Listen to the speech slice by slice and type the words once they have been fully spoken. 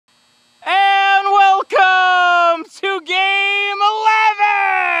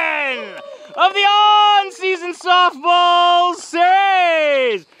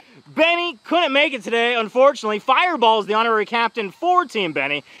couldn't make it today, unfortunately. Fireball is the honorary captain for Team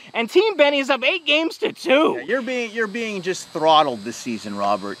Benny, and Team Benny is up 8 games to 2. Yeah, you're being just throttled this season,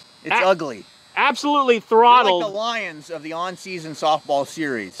 Robert. It's ugly. Absolutely throttled. You're like the Lions of the on-season softball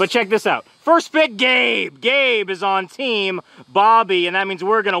series. But check this out. First pick, Gabe. Gabe is on Team Bobby, and that means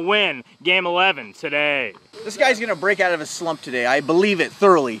we're going to win Game 11 today. This guy's going to break out of his slump today. I believe it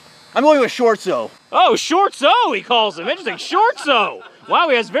thoroughly. I'm going with Shortso. Oh, Shortso, he calls him. Interesting. Shortso. Wow,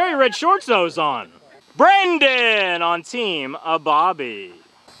 he has very red Shortsos on. Brendan on Team Bobby.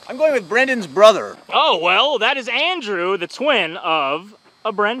 I'm going with Brendan's brother. Oh, well, that is Andrew, the twin of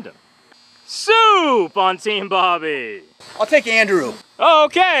Brendan. Soup on Team Bobby. I'll take Andrew. Oh,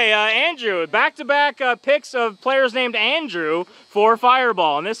 okay, Andrew. Back-to-back picks of players named Andrew for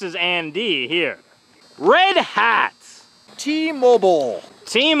Fireball, and this is Andy here. Red Hat. T-Mobile.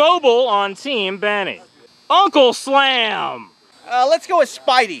 T-Mobile on Team Benny. Uncle Slam. Let's go with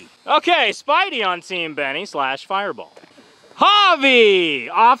Spidey. Okay, Spidey on Team Benny / Fireball. Javi.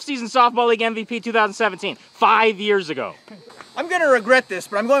 Off-season Softball League MVP 2017. 5 years ago. I'm going to regret this,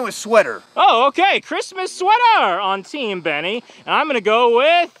 but I'm going with Sweater. Oh, okay. Christmas Sweater on Team Benny. And I'm going to go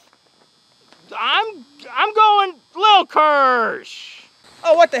with... I'm going Lil Kirsch.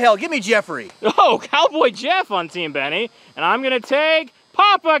 Oh, what the hell? Give me Jeffrey. Oh, Cowboy Jeff on Team Benny. And I'm going to take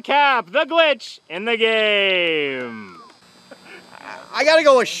Papa Cap, the glitch in the game. I got to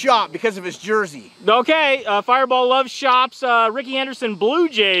go with Shop because of his jersey. Okay, Fireball loves Shop's Ricky Henderson Blue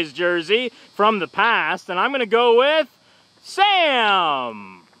Jays jersey from the past. And I'm going to go with...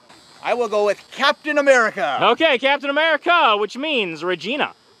 Sam! I will go with Captain America. Okay, Captain America, which means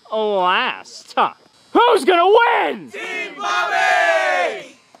Regina last. Who's gonna win? Team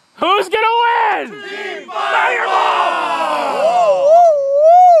Bobby! Who's gonna win? Team Fireball!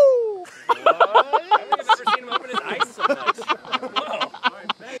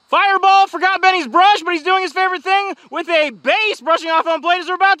 Fireball forgot Benny's brush, but he's doing his favorite thing with a base, brushing off on plate as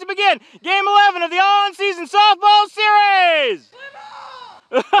we're about to begin. Game 11 of the on-season softball series!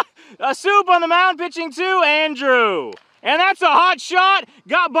 A Soup on the mound, pitching to Andrew. And that's a hot shot,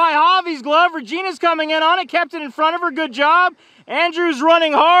 got by Javi's glove. Regina's coming in on it, kept it in front of her, good job. Andrew's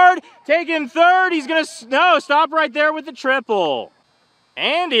running hard, taking third. He's gonna, no, stop right there with the triple.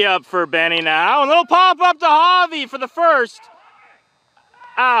 Andy up for Benny now, and a little pop up to Javi for the first.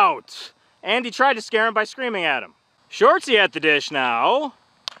 Out. Andy tried to scare him by screaming at him. Shortsy at the dish now.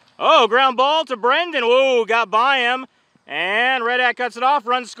 Oh, ground ball to Brendan. Whoa, got by him. And Red Hat cuts it off.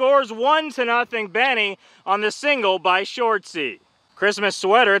 Run scores 1-0 Benny on the single by Shortsy. Christmas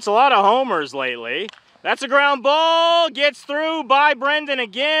Sweater. It's a lot of homers lately. That's a ground ball. Gets through by Brendan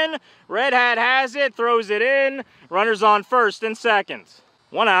again. Red Hat has it. Throws it in. Runners on first and second.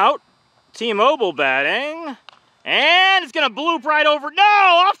 1 out. T-Mobile batting. And it's going to bloop right over. No!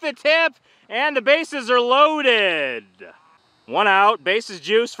 Off the tip. And the bases are loaded. 1 out. Bases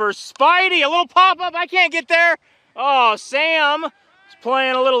juice for Spidey. A little pop-up. I can't get there. Oh, Sam is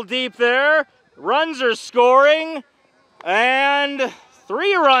playing a little deep there. Runs are scoring. And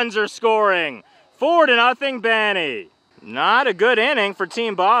 3 runs are scoring. 4-0 Benny. Not a good inning for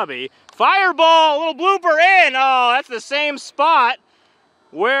Team Bobby. Fireball. A little blooper in. Oh, that's the same spot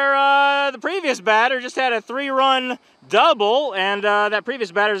where the previous batter just had a 3-run double, and that previous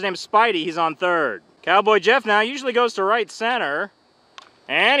batter's named Spidey. He's on third. Cowboy Jeff now usually goes to right center,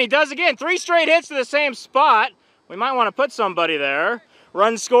 and he does again. 3 straight hits to the same spot. We might want to put somebody there.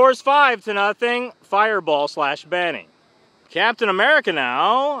 Run scores 5-0, Fireball / Benny. Captain America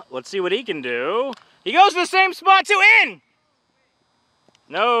now. Let's see what he can do. He goes to the same spot too. In!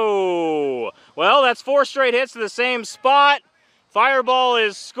 No. Well, that's 4 straight hits to the same spot. Fireball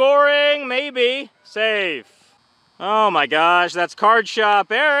is scoring, maybe. Safe. Oh my gosh, that's Card Shop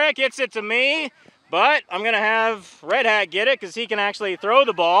Eric. Gets it to me, but I'm going to have Red Hat get it because he can actually throw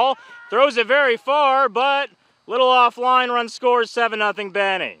the ball. Throws it very far, but little offline. Run scores 7-0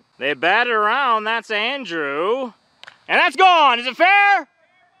 Benny. They bat it around. That's Andrew. And that's gone. Is it fair?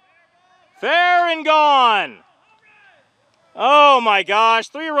 Fair and gone. Oh my gosh,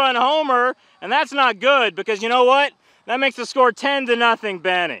 3-run homer, and that's not good because you know what? That makes the score 10-0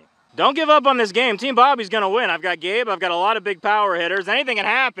 Benny. Don't give up on this game. Team Bobby's going to win. I've got Gabe. I've got a lot of big power hitters. Anything can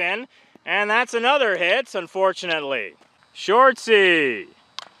happen. And that's another hit, unfortunately. Shortsy.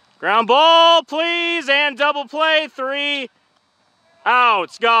 Ground ball, please. And double play. 3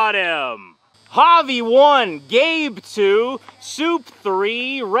 outs. Got him. Javi 1, Gabe 2, Soup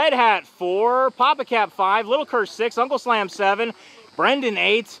 3, Red Hat 4, Papa Cap 5, Little Curse 6, Uncle Slam 7, Brendan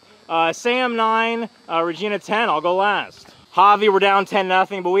 8, Sam 9, Regina 10. I'll go last. Javi, we're down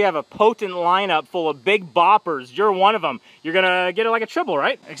 10-0, but we have a potent lineup full of big boppers. You're one of them. You're gonna get it like a triple,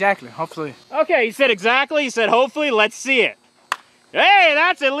 right? Exactly, hopefully. Okay, he said exactly, he said hopefully, let's see it. Hey,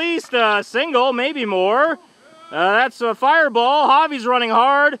 that's at least a single, maybe more. That's a fireball. Javi's running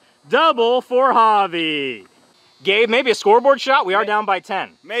hard. Double for Javi. Gabe, maybe a scoreboard shot? We are down by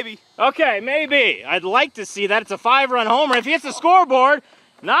 10. Maybe. Okay, maybe. I'd like to see that. It's a 5-run homer. If he hits the scoreboard,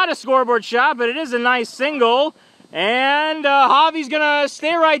 not a scoreboard shot, but it is a nice single. And Javi's gonna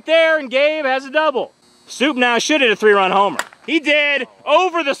stay right there, and Gabe has a double. Soup now should hit a 3-run homer. He did,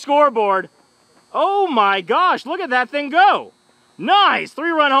 over the scoreboard. Oh my gosh, look at that thing go. Nice,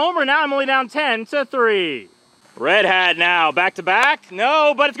 3-run homer. Now I'm only down 10-3. Red Hat now, back to back.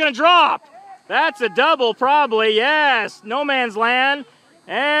 No, but it's gonna drop. That's a double probably, yes. No man's land.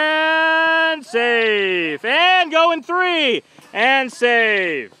 And safe. And going 3. And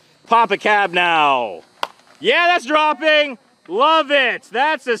save. Pop a cab now. Yeah, that's dropping. Love it.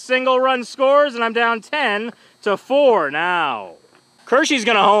 That's a single run scores, and I'm down 10-4 now. Kershey's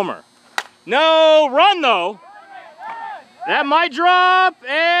gonna homer. No run though. That might drop,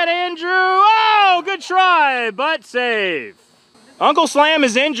 and Andrew, oh, good try, but save. Uncle Slam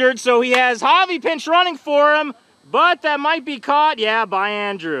is injured, so he has Javi pinch running for him, but that might be caught, yeah, by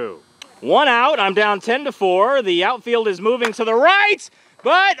Andrew. 1 out, I'm down 10-4. The outfield is moving to the right,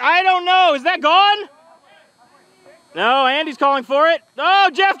 but I don't know, is that gone? No, Andy's calling for it. Oh,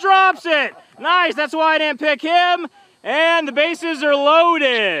 Jeff drops it. Nice, that's why I didn't pick him. And the bases are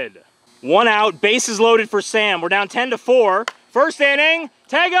loaded. 1 out, bases loaded for Sam. We're down 10-4. First inning,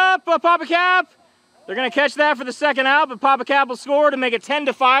 tag up, Papa Cap. They're gonna catch that for the second out, but Papa Cap will score to make it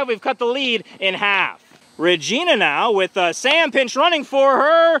 10-5. We've cut the lead in half. Regina now with Sam pinch running for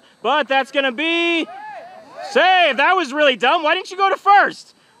her, but that's gonna be save. That was really dumb. Why didn't you go to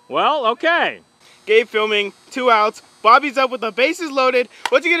first? Well, okay. Gabe filming, 2 outs. Bobby's up with the bases loaded.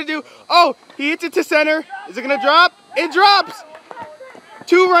 What's he gonna do? Oh, he hits it to center. Is it gonna drop? It drops!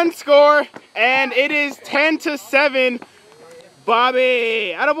 2-run score, and it is 10-7.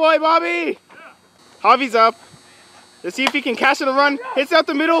 Bobby, attaboy, Bobby! Javi's up. Let's see if he can cash in a run. Hits out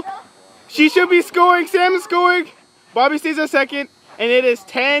the middle. She should be scoring. Sam is scoring. Bobby stays at second, and it is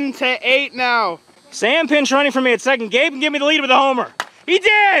 10-8 now. Sam pinch running for me at second. Gabe can give me the lead with a homer. He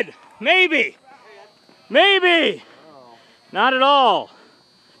did! Maybe. Maybe. Not at all.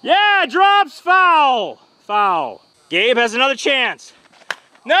 Yeah, drops, foul. Foul. Gabe has another chance.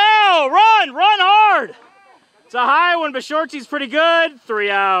 No, run hard. It's a high one, but Shorty's pretty good. 3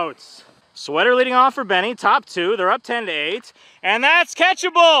 outs. Sweater leading off for Benny, top 2. They're up 10-8, and that's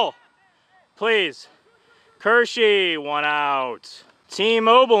catchable. Please. Kershey, 1 out.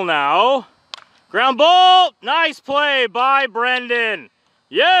 T-Mobile now. Ground ball, nice play by Brendan.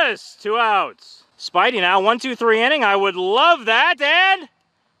 Yes, 2 outs. Spidey now, 1-2-3 inning. I would love that, and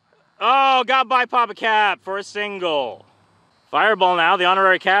oh, got by Papa Cap for a single. Fireball now, the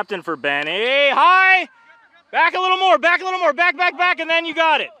honorary captain for Benny. High, back a little more, back, and then you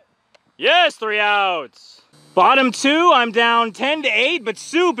got it. Yes, 3 outs. Bottom 2, I'm down 10-8, but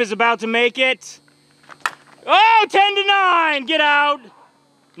Soup is about to make it. Oh, 10-9, get out.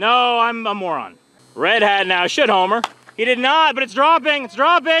 No, I'm a moron. Red Hat now, should homer. He did not, but it's dropping,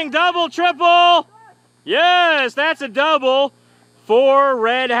 double, triple. Yes, that's a double for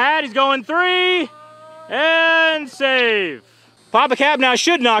Red Hat. He's going 3, and save. Papa Cap now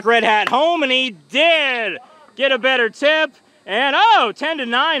should knock Red Hat home, and he did get a better tip. And oh,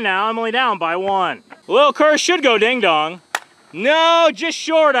 10-9 now, I'm only down by 1. Lil Curse should go ding-dong. No, just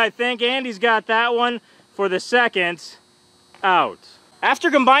short, I think. Andy's got that one for the second out.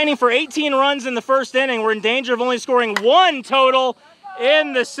 After combining for 18 runs in the first inning, we're in danger of only scoring 1 total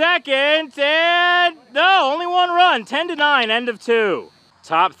in the second. And no, only 1 run, 10-9, end of 2.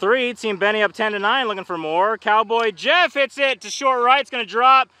 Top 3, Team Benny up 10-9, looking for more. Cowboy Jeff hits it to short right. It's going to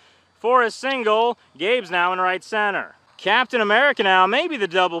drop for a single. Gabe's now in right center. Captain America now, maybe the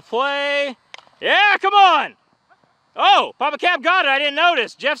double play. Yeah, come on. Oh, Papa Cap got it. I didn't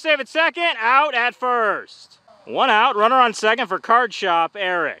notice. Jeff save at second, out at first. 1 out, runner on second for Card Shop,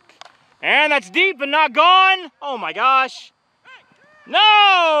 Eric. And that's deep but not gone. Oh my gosh.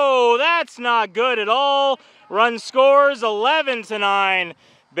 No, that's not good at all. Run scores 11-9.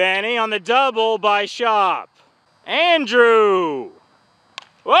 Benny on the double by Shop. Andrew.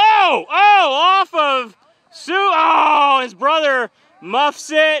 Whoa, oh, off of Sue. Oh, his brother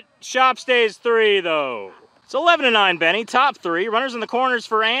muffs it. Shop stays 3 though. It's 11-9, Benny. Top 3. Runners in the corners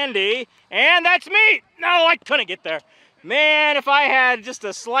for Andy. And that's me. No, I couldn't get there. Man, if I had just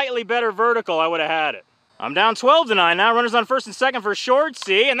a slightly better vertical, I would have had it. I'm down 12-9 now. Runners on first and second for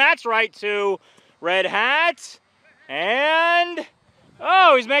Shortsy. And that's right to Red Hat. And,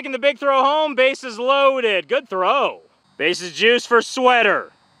 oh, he's making the big throw home. Bases loaded. Good throw. Bases juice for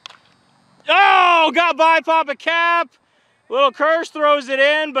Sweater. Oh, got by Papa Cap. Little Kirsch throws it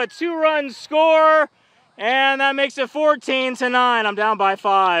in, but 2-run score. And that makes it 14-9. I'm down by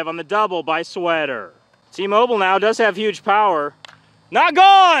 5 on the double by Sweater. T-Mobile now does have huge power. Not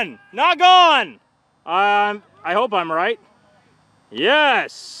gone! Not gone! I hope I'm right.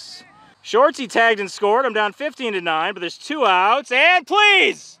 Yes! Shortsy tagged and scored. I'm down 15-9, but there's 2 outs. And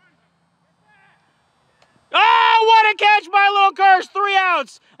please! Oh, what a catch by Little Kirsch! 3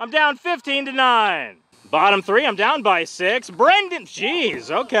 outs. I'm down 15-9. Bottom 3, I'm down by 6. Brendan,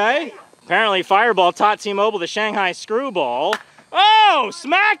 jeez, okay. Apparently Fireball taught T-Mobile the Shanghai Screwball. Oh,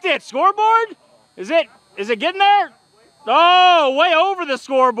 smacked it! Scoreboard? Is it getting there? Oh, way over the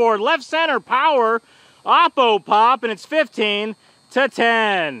scoreboard. Left center power. Oppo pop, and it's 15-10.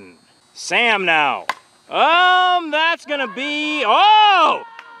 Sam now. That's gonna be, oh,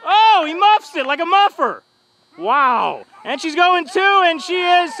 he muffs it like a muffer. Wow. And she's going 2, and she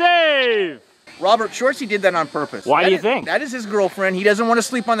is safe. Robert, Shortsy did that on purpose. Why do you think? That is his girlfriend. He doesn't want to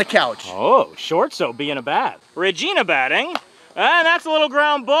sleep on the couch. Oh, Shortso being a bat. Regina batting. And that's a little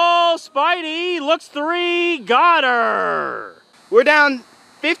ground ball. Spidey looks 3. Got her. We're down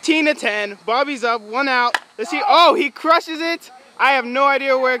 15-10. Bobby's up, 1 out. Let's see. Oh, he crushes it. I have no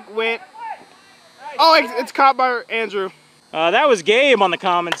idea where it went. Oh, it's caught by Andrew. That was Gabe on the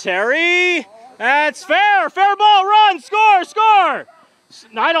commentary. That's fair. Fair ball. Run. Score. Score.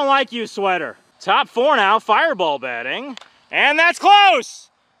 I don't like you, Sweater. Top 4 now. Fireball batting. And that's close.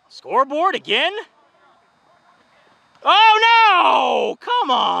 Scoreboard again. Oh, no! Come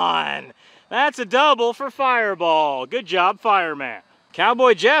on! That's a double for Fireball. Good job, Fireman.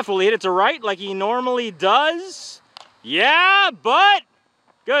 Cowboy Jeff will hit it to right like he normally does. Yeah, but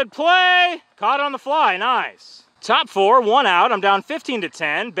good play. Caught on the fly. Nice. Top 4, 1 out. I'm down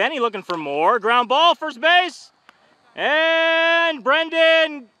 15-10. Benny looking for more. Ground ball, first base. And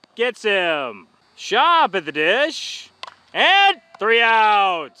Brendan gets him. Shop at the dish. And 3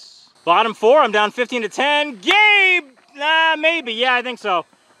 outs. Bottom 4, I'm down 15-10. Gabe! Maybe. Yeah, I think so.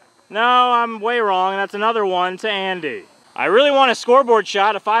 No, I'm way wrong. That's another one to Andy. I really want a scoreboard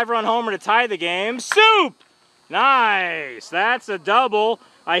shot, a 5-run homer to tie the game. Soup! Nice. That's a double.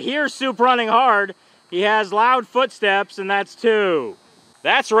 I hear Soup running hard. He has loud footsteps, and that's 2.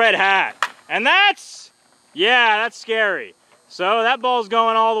 That's Red Hat. And that's, yeah, that's scary. So that ball's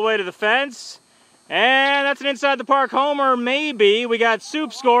going all the way to the fence. And that's an inside the park homer, maybe. We got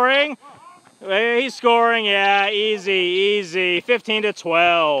Soup scoring. He's scoring, yeah, easy, easy.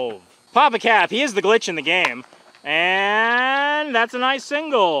 15-12. Papa Cap, he is the glitch in the game. And that's a nice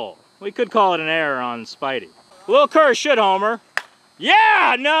single. We could call it an error on Spidey. Lil Kerr should homer.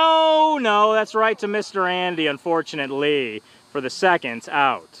 Yeah, no, that's right to Mr. Andy, unfortunately, for the 2nd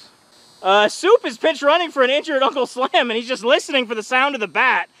out. Soup is pitch running for an injured Uncle Slam, and he's just listening for the sound of the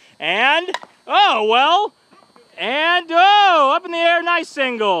bat. And, oh, well, and, oh, up in the air, nice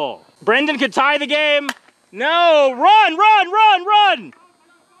single. Brendan could tie the game. No, run!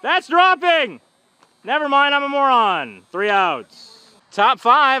 That's dropping. Never mind, I'm a moron. 3 outs. Top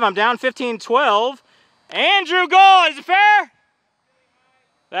 5, I'm down 15-12. Andrew goal, is it fair?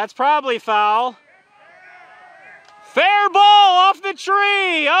 That's probably foul. Fair ball off the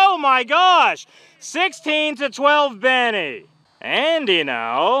tree. Oh my gosh. 16-12 Benny. Andy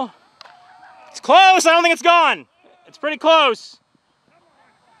now. It's close. I don't think it's gone. It's pretty close.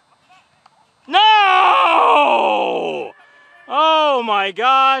 No! Oh my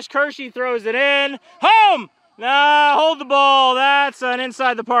gosh. Kershey throws it in. Home! Nah, hold the ball. That's an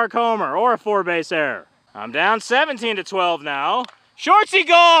inside the park homer or a 4-base error. I'm down 17-12 now. Shortsy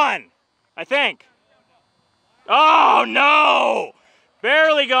gone, I think. Oh no!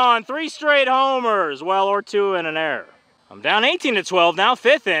 Barely gone. 3 straight homers. Well, or 2 and an error. I'm down 18-12 now,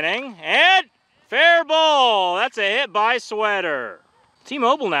 5th inning. And fair ball. That's a hit by Sweater.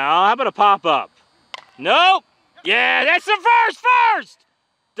 T-Mobile now. How about a pop-up? Nope. Yeah, that's the first!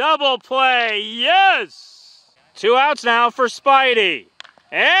 Double play. Yes! 2 outs now for Spidey.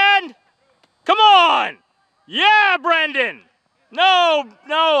 And come on! Yeah, Brendan! No,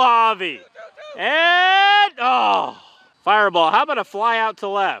 Javi. And, oh, Fireball. How about a fly out to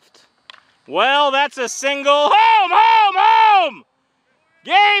left? Well, that's a single. Home!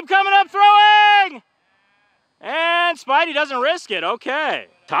 Gabe coming up throwing! And Spidey doesn't risk it. Okay.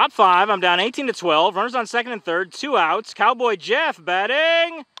 Top 5, I'm down 18-12. Runners on 2nd and 3rd. 2 outs. Cowboy Jeff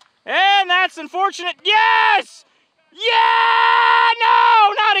batting. And that's unfortunate. Yes! Yeah!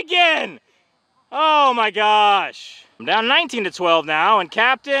 No, not again! Oh my gosh. I'm down 19-12 now, and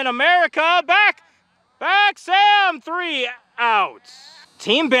Captain America back. Back Sam, 3 outs.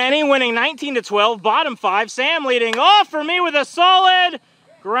 Team Benny winning 19-12, bottom 5. Sam leading off for me with a solid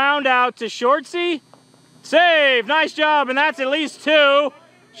ground out to Shortsy. Save, nice job, and that's at least 2.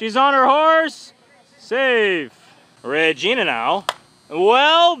 She's on her horse. Save. Regina now.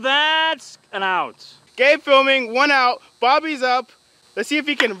 Well, that's an out. Gabe filming, 1 out. Bobby's up. Let's see if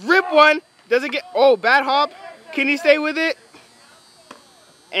he can rip one. Doesn't get, oh, bad hop. Can he stay with it?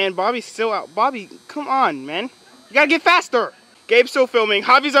 And Bobby's still out. Bobby, come on, man. You gotta get faster. Gabe's still filming.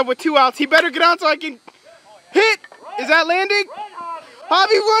 Javi's up with 2 outs. He better get on so I can hit. Is that landing?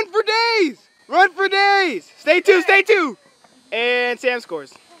 Javi, run for days. Run for days. Stay 2, stay 2. And Sam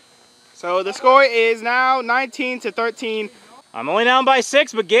scores. So the score is now 19-13. I'm only down by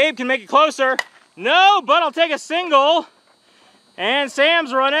 6, but Gabe can make it closer. No, but I'll take a single. And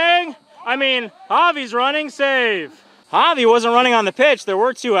Sam's running. Javi's running. Save. Javi wasn't running on the pitch. There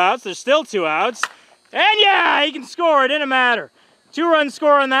were 2 outs. There's still 2 outs. And yeah, he can score. It didn't matter. 2-run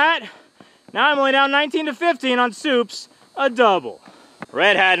score on that. Now I'm only down 19-15 on Soups. A double.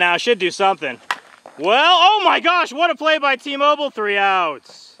 Red Hat now should do something. Well, oh my gosh, what a play by T-Mobile. 3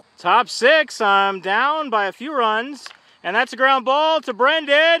 outs. Top 6, I'm down by a few runs. And that's a ground ball to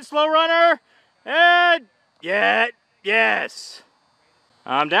Brendan. Slow runner. And yes.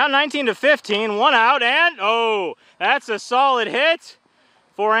 I'm down 19-15, 1 out, and oh, that's a solid hit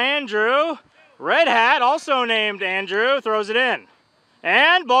for Andrew. Red Hat, also named Andrew, throws it in.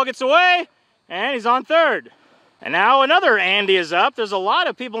 And ball gets away, and he's on third. And now another Andy is up. There's a lot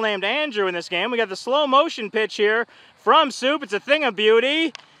of people named Andrew in this game. We got the slow motion pitch here from Soup. It's a thing of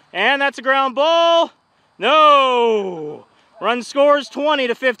beauty. And that's a ground ball. No! Run scores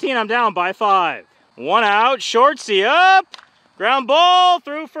 20-15. I'm down by 5. 1 out, Shortsy up. Ground ball,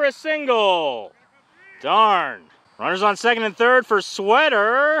 through for a single. Darn. Runners on second and third for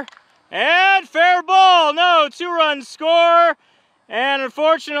Sweater. And fair ball. No, 2-run score. And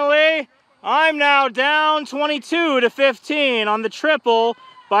unfortunately, I'm now down 22-15 on the triple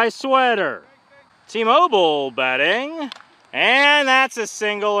by Sweater. T-Mobile batting. And that's a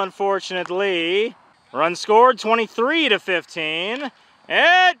single, unfortunately. Run scored 23-15.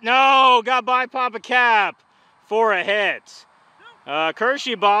 And no, got by Papa Cap for a hit.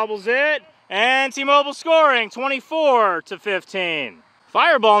 Kershey bobbles it, and T-Mobile scoring 24-15.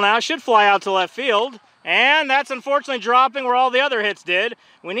 Fireball now should fly out to left field, and that's unfortunately dropping where all the other hits did.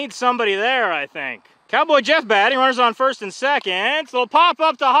 We need somebody there, I think. Cowboy Jeff batting, runners on first and second. So they'll pop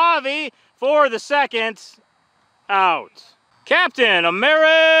up to Javi for the second out. Captain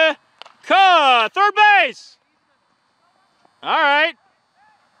America, third base. All right,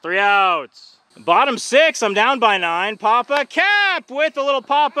 3 outs. Bottom 6, I'm down by 9. Papa Cap with a little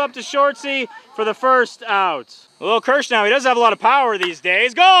pop-up to Shortsy for the first out. A little Kirsch now, he doesn't have a lot of power these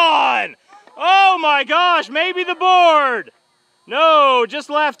days. Gone! Oh my gosh, maybe the board! No, just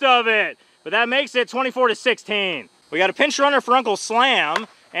left of it. But that makes it 24-16. We got a pinch runner for Uncle Slam,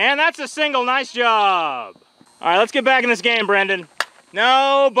 and that's a single, nice job. All right, let's get back in this game, Brendan.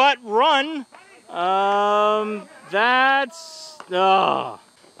 No, but run.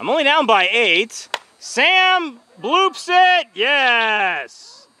 I'm only down by 8. Sam bloops it.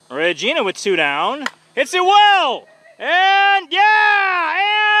 Yes. Regina with 2 down. Hits it well. And yeah.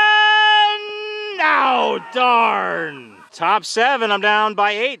 And oh, darn. Top 7. I'm down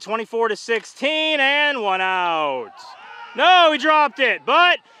by 8. 24-16 and 1 out. No, he dropped it.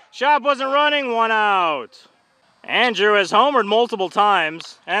 But Shop wasn't running. 1 out. Andrew has homered multiple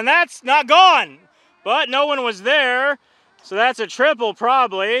times. And that's not gone. But no one was there. So that's a triple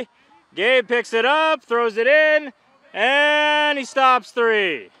probably. Gabe picks it up, throws it in, and he stops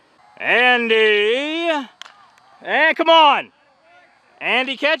 3. Andy, and come on.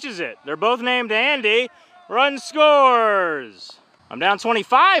 Andy catches it. They're both named Andy. Run scores. I'm down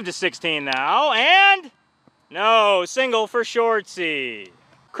 25-16 now, and no, single for Shortsy.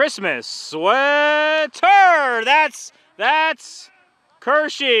 Christmas sweater. That's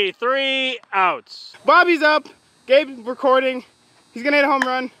Kershey, 3 outs. Bobby's up. Gabe recording. He's gonna hit a home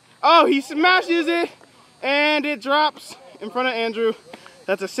run. Oh, he smashes it, and it drops in front of Andrew.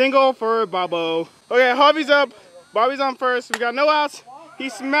 That's a single for Bobo. Okay, Javi's up. Bobby's on first. We got no outs. He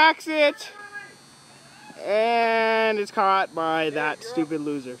smacks it, and it's caught by that stupid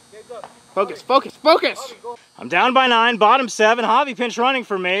loser. Focus, focus, focus! I'm down by 9, bottom 7. Javi pinch running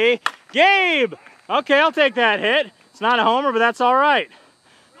for me. Gabe! Okay, I'll take that hit. It's not a homer, but that's all right.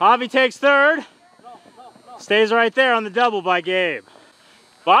 Javi takes third. Stays right there on the double by Gabe.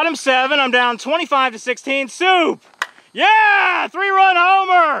 Bottom 7, I'm down 25-16. Soup! Yeah! 3-run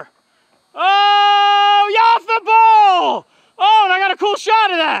homer! Oh, off the ball! Oh, and I got a cool shot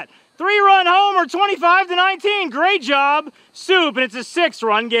of that. 3-run homer, 25-19. Great job, Soup, and it's a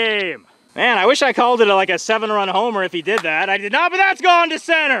 6-run game. Man, I wish I called it like a 7-run homer if he did that. I did not, but that's gone to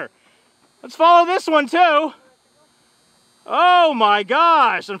center. Let's follow this one too. Oh my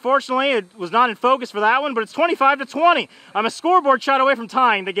gosh. Unfortunately, it was not in focus for that one, but it's 25-20. I'm a scoreboard shot away from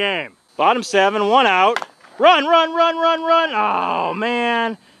tying the game. Bottom 7, 1 out. Run, run, run, run, run. Oh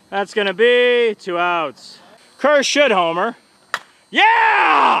man, that's gonna be 2 outs. Kerr should homer.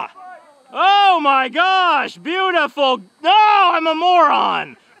 Yeah! Oh my gosh, beautiful. No, I'm a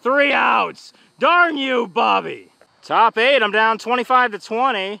moron. 3 outs. Darn you, Bobby. Top 8, I'm down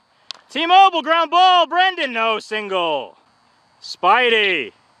 25-20. T-Mobile ground ball, Brendan, no single.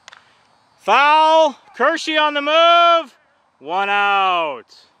 Spidey. Foul, Kershey on the move, 1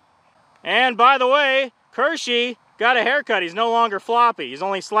 out. And by the way, Kershey got a haircut. He's no longer floppy. He's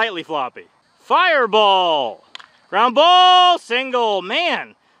only slightly floppy. Fireball. Ground ball, single.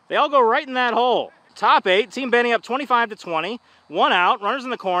 Man, they all go right in that hole. Top 8, Team Benny up 25-20. 1 out, runners in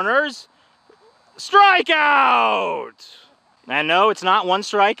the corners. Strikeout! And no, it's not 1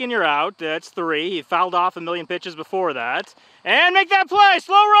 strike and you're out. That's 3. He fouled off a million pitches before that. And make that play.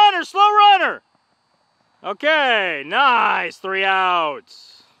 Slow runner, slow runner. Okay, nice. 3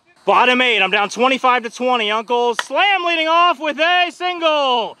 outs. Bottom 8, I'm down 25-20. Uncle Slam leading off with a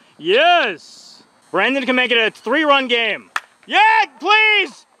single. Yes. Brendan can make it a 3-run game. Yeah,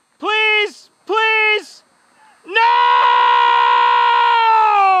 please, please, please. No!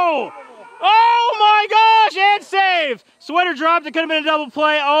 Oh my gosh, and save. Sweater dropped, it could have been a double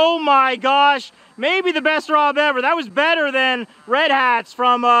play. Oh my gosh, maybe the best Rob ever. That was better than Red Hats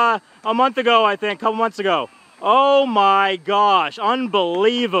from a month ago, I think, a couple months ago. Oh my gosh,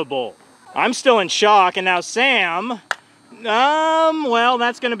 unbelievable. I'm still in shock, and now Sam, well,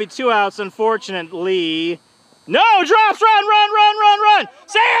 that's gonna be 2 outs, unfortunately. No, drops, run, run, run, run, run.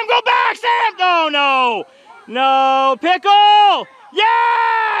 Sam, go back, Sam. Oh no, no, Pickle.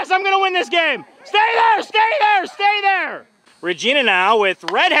 Yes, I'm gonna win this game. Stay there, stay there, stay there. Regina now with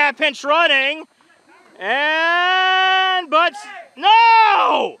Red Hat pinch running. But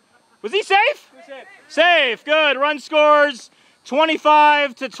no! Was he safe? Safe. Safe, good. Run scores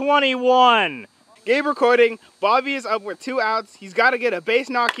 25-21. Gabe recording. Bobby is up with 2 outs. He's got to get a base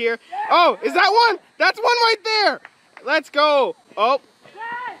knock here. Oh, is that one? That's one right there. Let's go. Oh.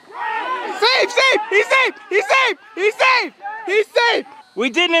 Safe, safe. He's safe. He's safe. He's safe. He's safe. We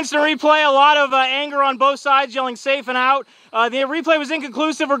did an instant replay. A lot of anger on both sides, yelling safe and out. The replay was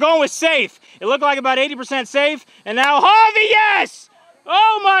inconclusive. We're going with safe. It looked like about 80% safe. And now Javi, yes!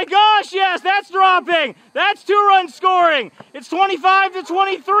 Oh my gosh, yes, that's dropping. That's 2-run scoring. It's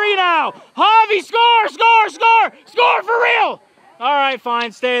 25-23 now. Javi, score, score, score, score for real. All right,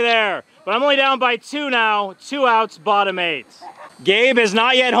 fine, stay there. But I'm only down by 2 now. 2 outs, bottom 8. Gabe has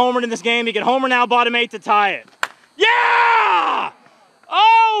not yet homered in this game. He can homer now, bottom 8 to tie it. Yeah!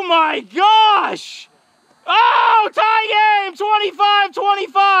 Oh my gosh! Oh, tie game,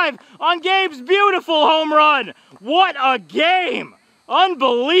 25-25 on Gabe's beautiful home run. What a game!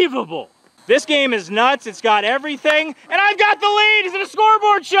 Unbelievable. This game is nuts. It's got everything. And I've got the lead. Is it a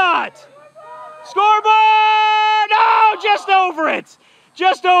scoreboard shot? Scoreboard! No, just over it.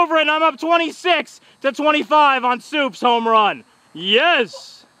 Just over it. I'm up 26-25 on Soup's home run.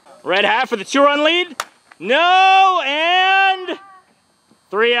 Yes. Red Hat for the 2-run lead. No, and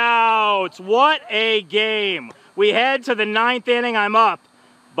 3 outs. What a game. We head to the 9th inning. I'm up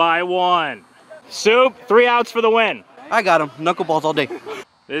by 1. Soup, 3 outs for the win. I got him. Knuckleballs all day.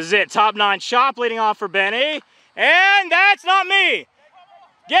 This is it. Top 9 Shop leading off for Benny. And that's not me.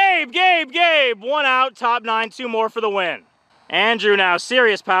 Gabe, Gabe, Gabe. 1 out. Top 9. 2 more for the win. Andrew now.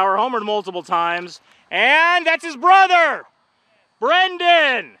 Serious power. Homered multiple times. And that's his brother.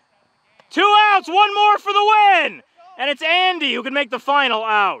 Brendan. 2 outs. 1 more for the win. And it's Andy who can make the final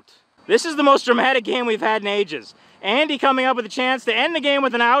out. This is the most dramatic game we've had in ages. Andy coming up with a chance to end the game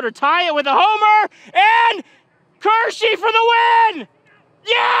with an out or tie it with a homer. And Kershey for the win!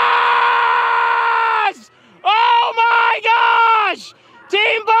 Yes! Oh my gosh!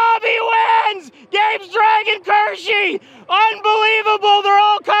 Team Bobby wins! Gabe's dragging Kershey! Unbelievable! They're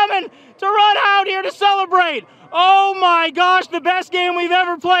all coming to run out here to celebrate. Oh my gosh, the best game we've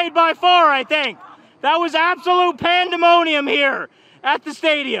ever played by far, I think. That was absolute pandemonium here at the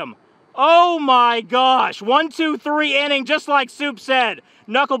stadium. Oh my gosh. 1, 2, 3 inning, just like Soup said.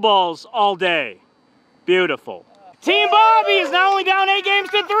 Knuckleballs all day. Beautiful. Team Bobby is now only down 8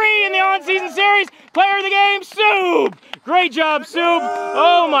 games to 3 in the on-season series. Player of the game, Soup. Great job, Soup.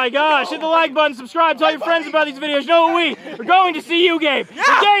 Oh my gosh. Hit the like button, subscribe, tell your friends about these videos. You know what we're going to see you, Gabe.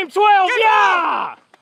 Yeah. Game 12, yeah!